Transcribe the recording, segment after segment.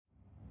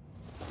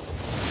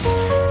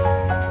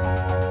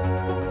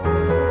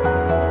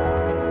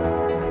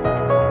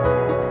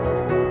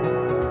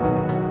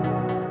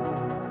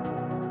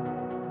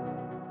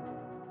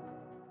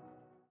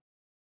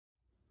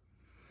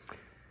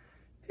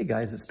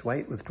guys, it's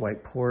Dwight with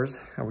Dwight Pours.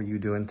 How are you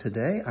doing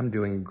today? I'm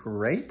doing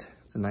great.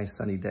 It's a nice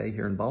sunny day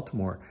here in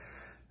Baltimore.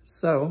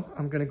 So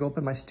I'm gonna go up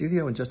in my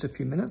studio in just a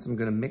few minutes. I'm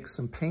gonna mix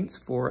some paints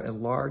for a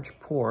large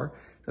pour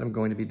that I'm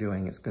going to be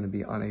doing. It's gonna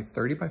be on a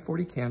 30 by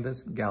 40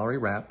 canvas, gallery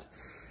wrapped,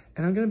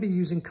 and I'm gonna be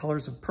using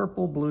colors of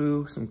purple,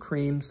 blue, some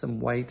cream,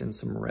 some white, and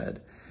some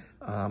red.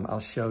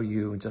 I'll show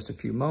you in just a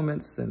few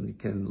moments and you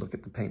can look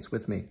at the paints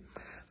with me.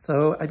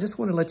 So I just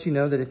want to let you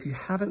know that if you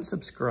haven't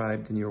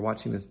subscribed and you're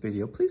watching this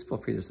video, please feel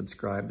free to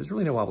subscribe. There's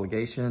really no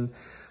obligation.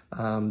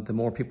 The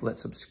more people that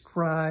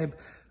subscribe,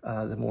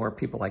 the more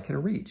people I can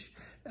reach.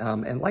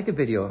 And like a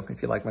video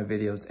if you like my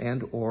videos,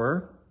 and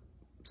or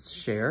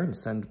share and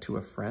send to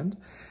a friend.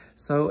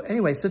 So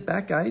anyway, sit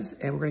back guys,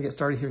 and we're gonna get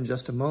started here in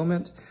just a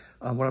moment.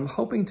 What I'm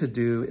hoping to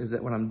do is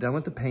that when I'm done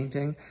with the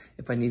painting,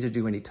 if I need to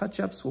do any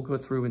touch-ups, we'll go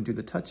through and do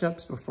the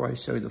touch-ups before I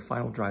show you the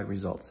final dry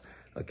results.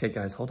 Okay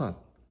guys, hold on.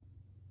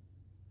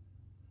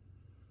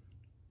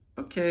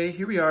 Okay,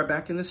 here we are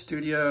back in the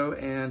studio,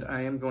 and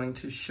I am going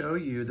to show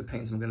you the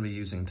paints I'm going to be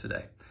using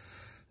today.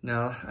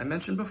 Now, I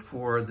mentioned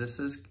before, this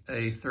is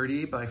a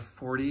 30 by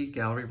 40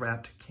 gallery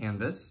wrapped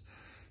canvas,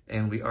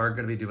 and we are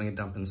going to be doing a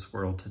dump and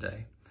swirl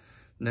today.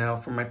 Now,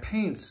 for my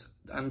paints,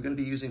 I'm going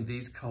to be using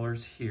these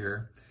colors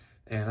here,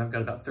 and I've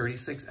got about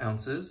 36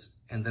 ounces,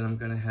 and then I'm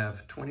going to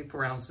have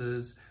 24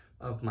 ounces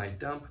of my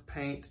dump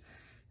paint.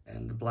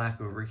 And the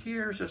black over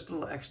here is just a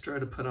little extra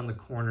to put on the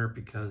corner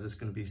because it's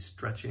going to be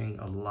stretching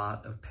a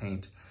lot of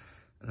paint.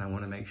 And I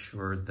want to make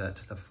sure that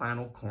the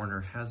final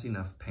corner has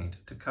enough paint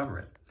to cover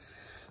it.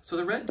 So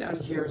the red down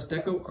here is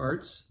Deco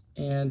Arts,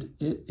 and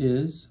it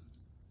is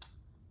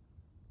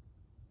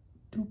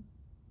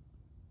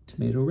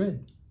tomato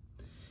red.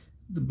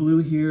 The blue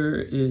here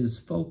is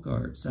Folk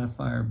Art,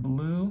 Sapphire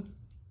Blue.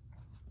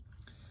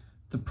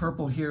 The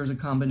purple here is a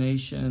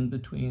combination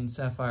between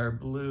Sapphire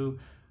Blue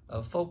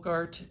of Folk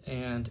Art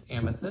and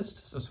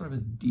Amethyst, so sort of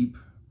a deep,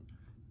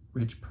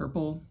 rich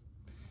purple.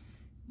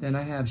 Then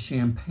I have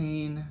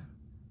Champagne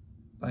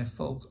by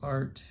Folk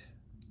Art.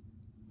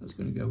 That's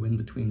going to go in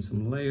between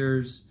some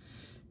layers.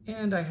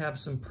 And I have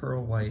some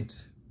Pearl White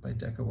by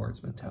Deco Arts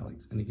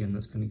Metallics. And again,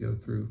 that's going to go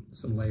through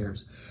some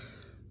layers.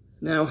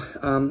 Now,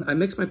 I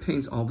mix my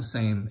paints all the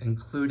same,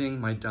 including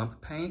my dump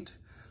paint.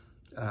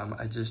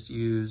 I just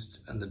used,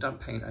 and the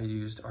dump paint I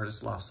used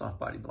Artist Loft Soft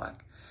Body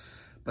Black.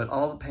 But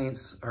all the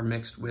paints are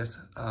mixed with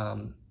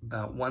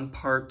about 1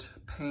 part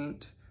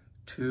paint,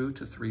 2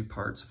 to 3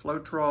 parts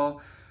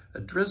Floetrol, a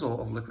drizzle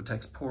of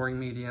Liquitex pouring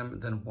medium,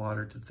 then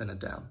water to thin it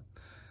down.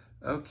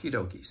 Okie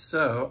dokie.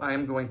 So I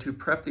am going to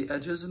prep the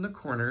edges and the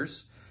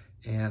corners,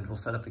 and we'll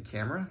set up the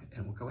camera,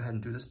 and we'll go ahead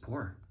and do this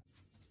pour.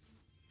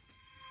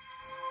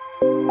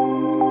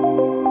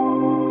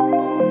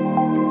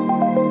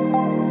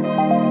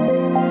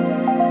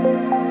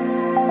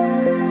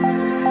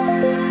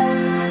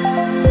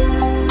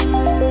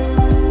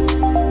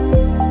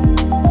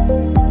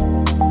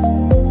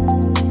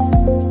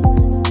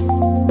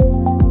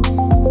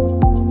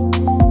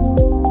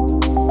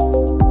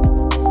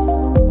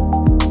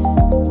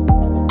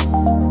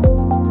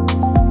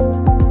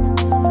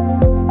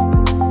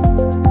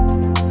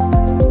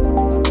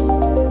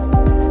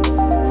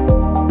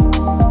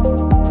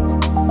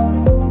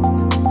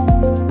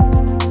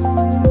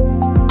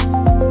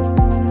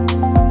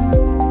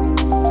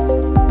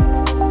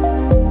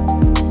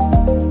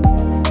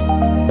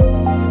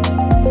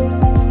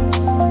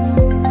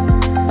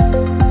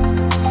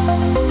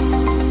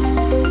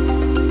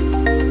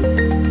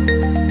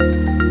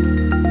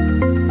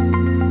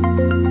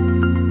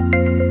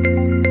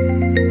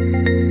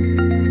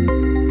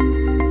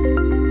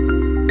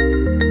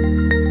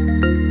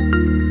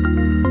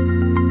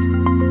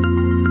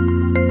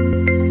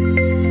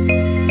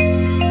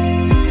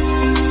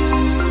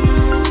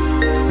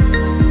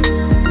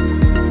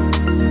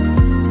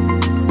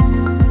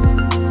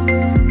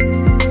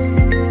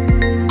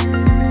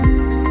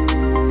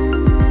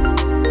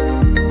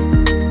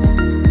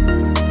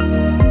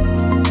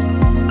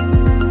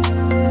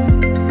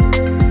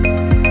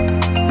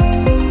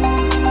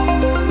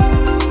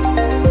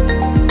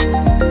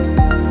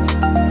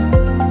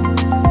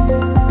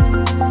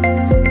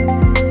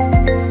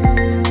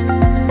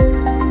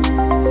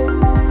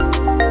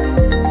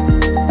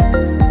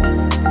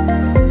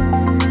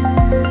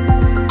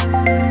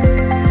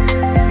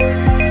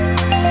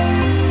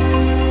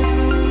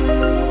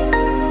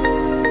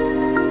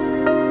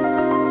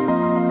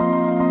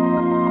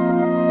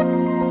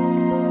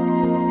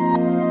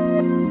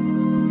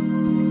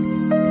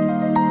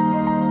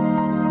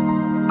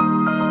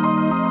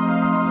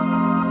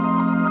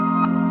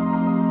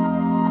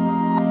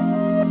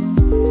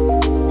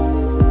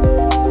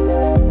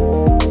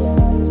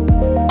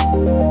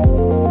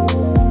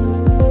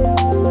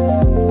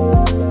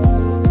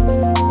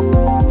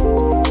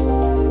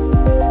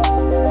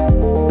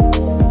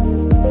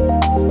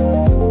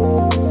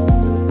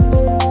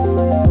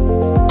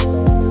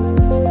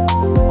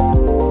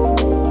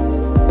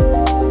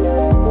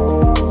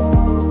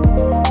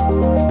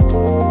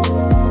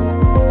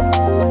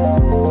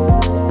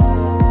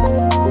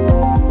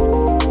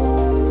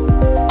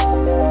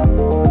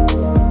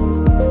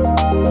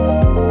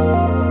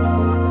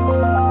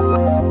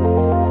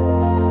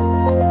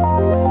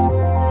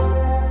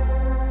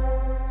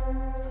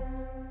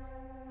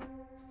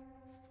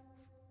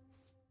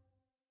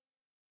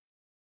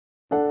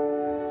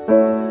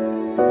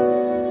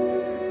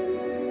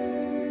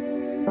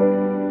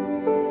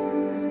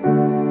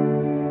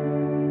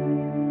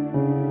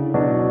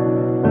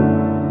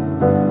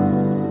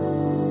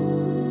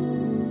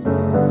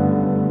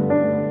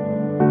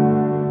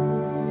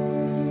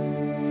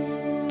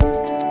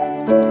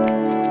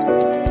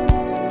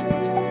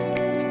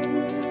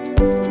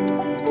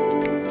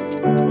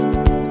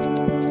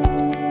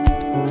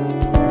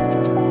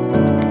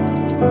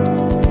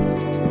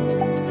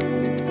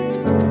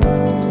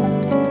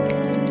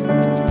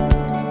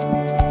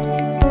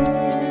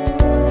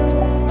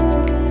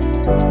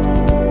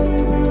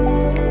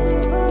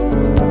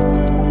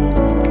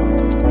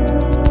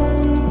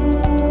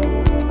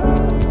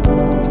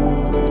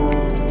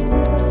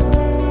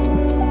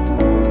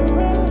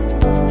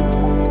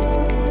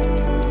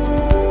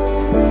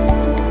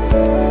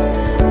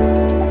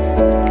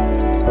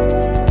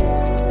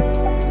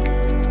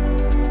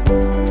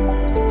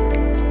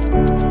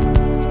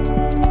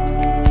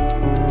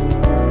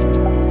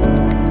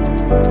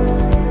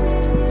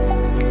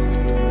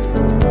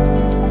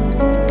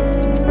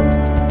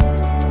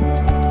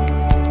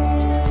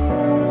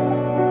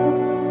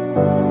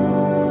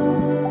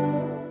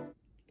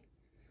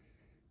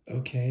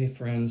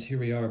 here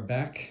we are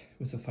back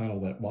with the final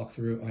wet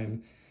walkthrough.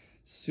 I'm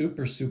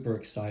super, super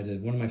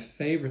excited. One of my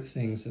favorite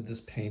things of this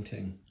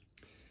painting,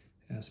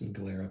 I have some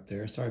glare up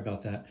there, sorry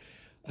about that.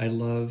 I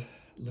love,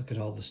 look at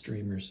all the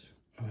streamers.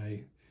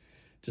 I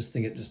just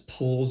think it just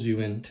pulls you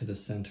into the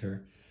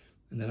center.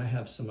 And then I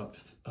have some up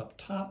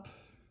top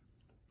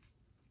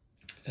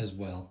as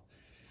well.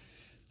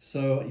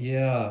 So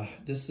yeah,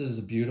 this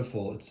is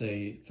beautiful. It's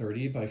a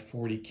 30 by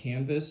 40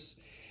 canvas.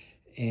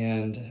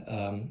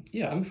 And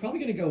yeah, I'm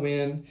probably gonna go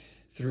in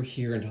through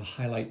here and to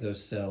highlight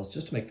those cells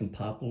just to make them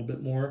pop a little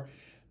bit more.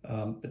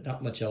 But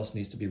not much else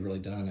needs to be really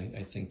done.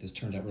 I think this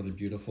turned out really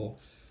beautiful.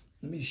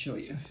 Let me show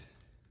you.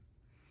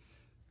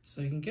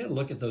 So you can get a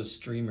look at those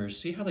streamers.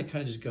 See how they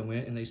kind of just go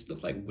in and they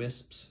look like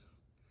wisps?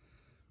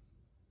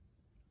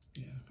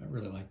 Yeah, I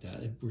really like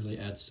that. It really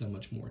adds so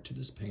much more to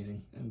this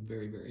painting. I'm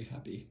very, very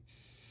happy.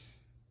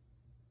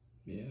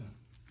 Yeah.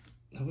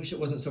 I wish it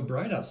wasn't so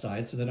bright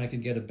outside so then I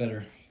could get a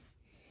better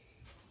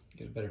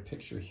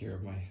picture here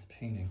of my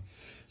painting.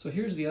 So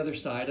here's the other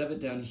side of it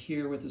down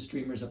here with the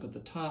streamers up at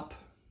the top.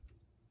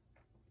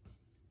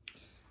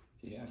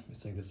 Yeah, I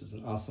think this is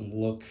an awesome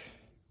look.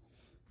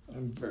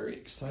 I'm very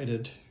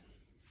excited.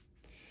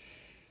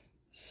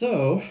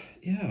 So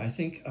yeah, I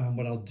think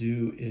what I'll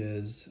do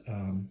is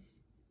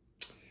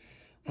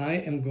I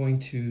am going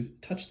to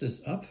touch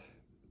this up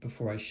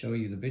before I show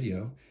you the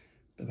video.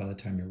 But by the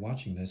time you're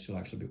watching this, you'll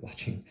actually be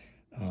watching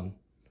the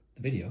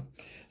video.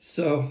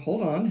 So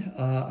hold on,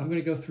 I'm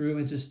gonna go through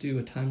and just do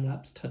a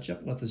time-lapse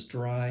touch-up, let this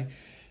dry.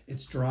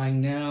 It's drying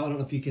now. I don't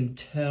know if you can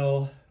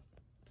tell.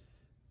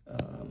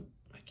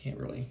 I can't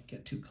really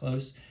get too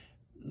close.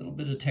 A little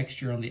bit of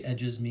texture on the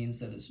edges means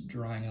that it's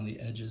drying on the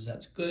edges.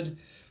 That's good.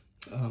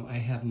 I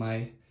have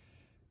my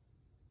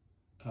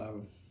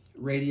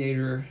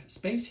radiator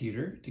space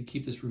heater to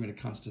keep this room at a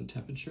constant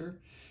temperature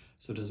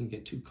so it doesn't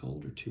get too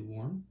cold or too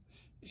warm.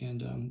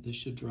 And this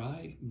should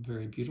dry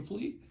very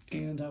beautifully.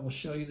 And I will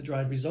show you the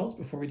dried results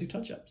before we do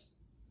touch-ups.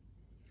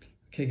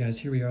 Okay guys,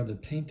 here we are. The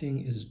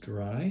painting is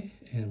dry.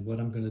 And what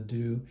I'm gonna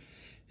do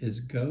is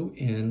go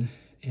in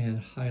and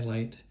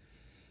highlight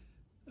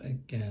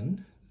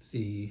again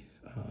the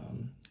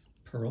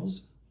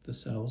pearls, the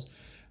cells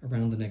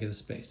around the negative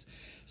space.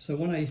 So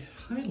when I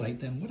highlight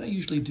them, what I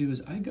usually do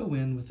is I go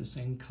in with the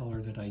same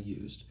color that I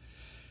used.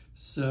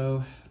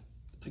 So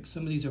like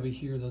some of these over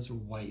here, those are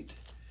white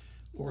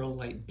or a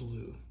light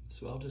blue.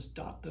 So I'll just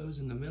dot those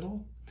in the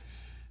middle.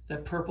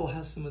 That purple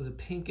has some of the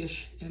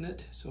pinkish in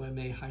it, so I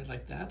may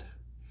highlight that.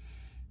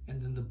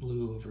 And then the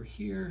blue over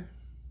here.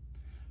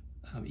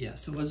 Yeah,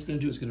 so what it's gonna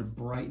do is gonna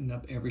brighten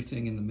up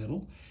everything in the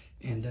middle.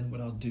 And then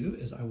what I'll do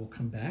is I will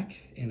come back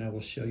and I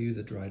will show you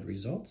the dried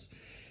results.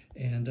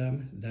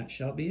 And that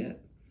shall be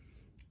it.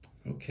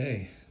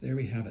 Okay, there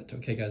we have it.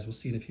 Okay guys, we'll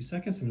see in a few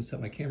seconds. I'm gonna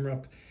set my camera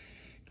up,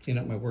 clean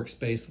up my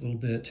workspace a little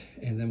bit,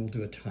 and then we'll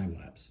do a time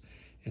lapse.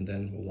 And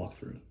then we'll walk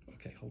through.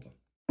 Okay, hold on.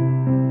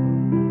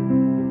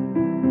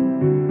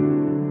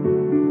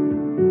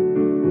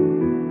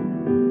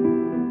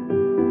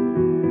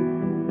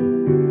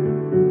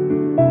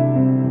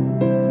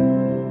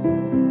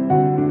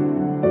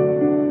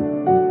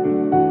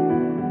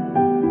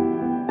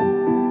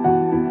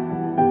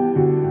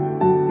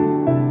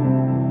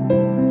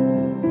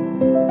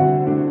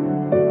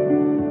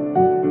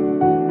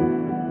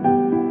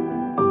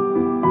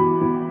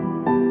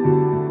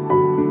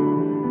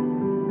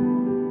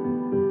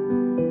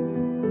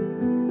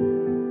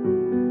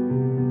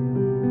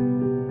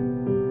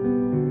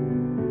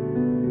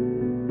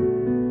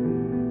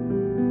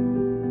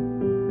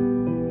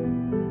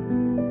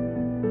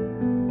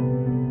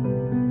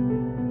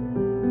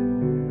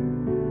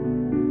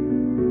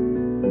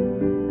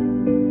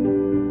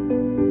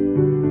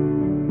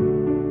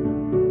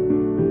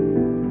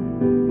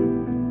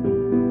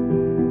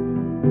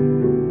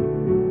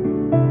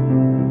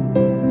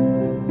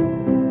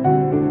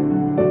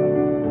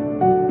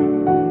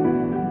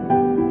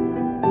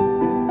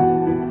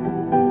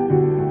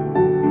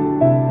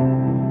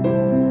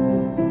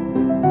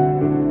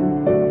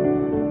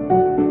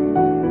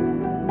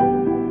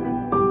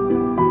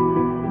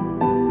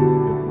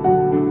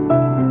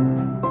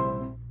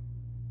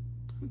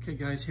 Okay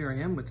guys, here I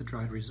am with the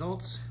dried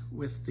results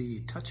with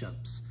the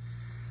touch-ups.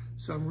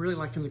 So I'm really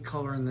liking the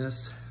color in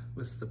this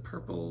with the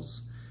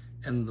purples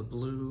and the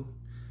blue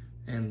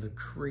and the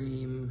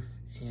cream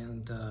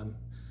and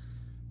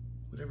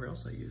whatever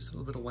else I use, a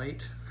little bit of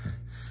white.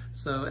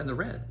 So, and the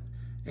red.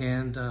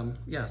 And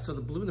yeah, so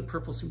the blue and the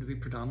purple seem to be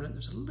predominant.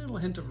 There's a little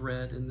hint of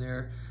red in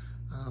there,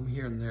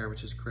 here and there,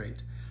 which is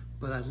great.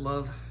 But I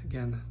love,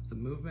 again, the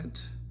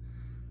movement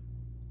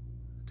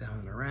down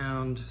and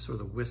around, sort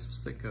of the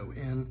wisps that go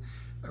in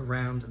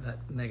around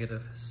that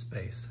negative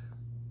space.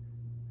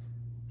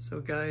 So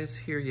guys,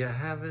 here you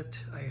have it.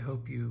 I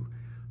hope you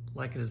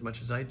like it as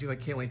much as I do. I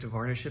can't wait to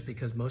varnish it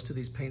because most of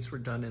these paints were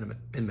done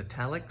in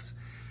metallics.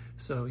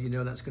 So you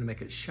know that's gonna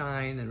make it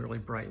shine and really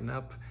brighten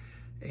up.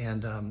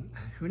 And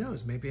who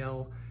knows, maybe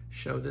I'll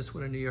show this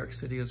one in New York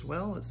City as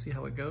well. Let's see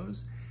how it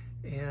goes.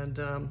 And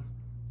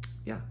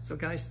yeah, so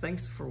guys,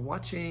 thanks for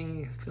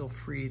watching. Feel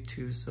free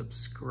to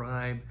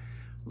subscribe,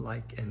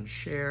 like, and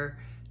share.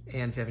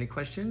 And if you have any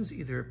questions,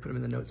 either put them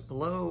in the notes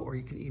below or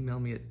you can email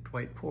me at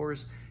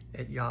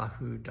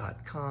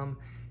dwightpours@yahoo.com.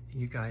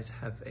 And you guys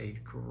have a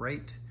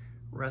great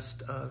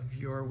rest of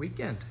your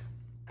weekend.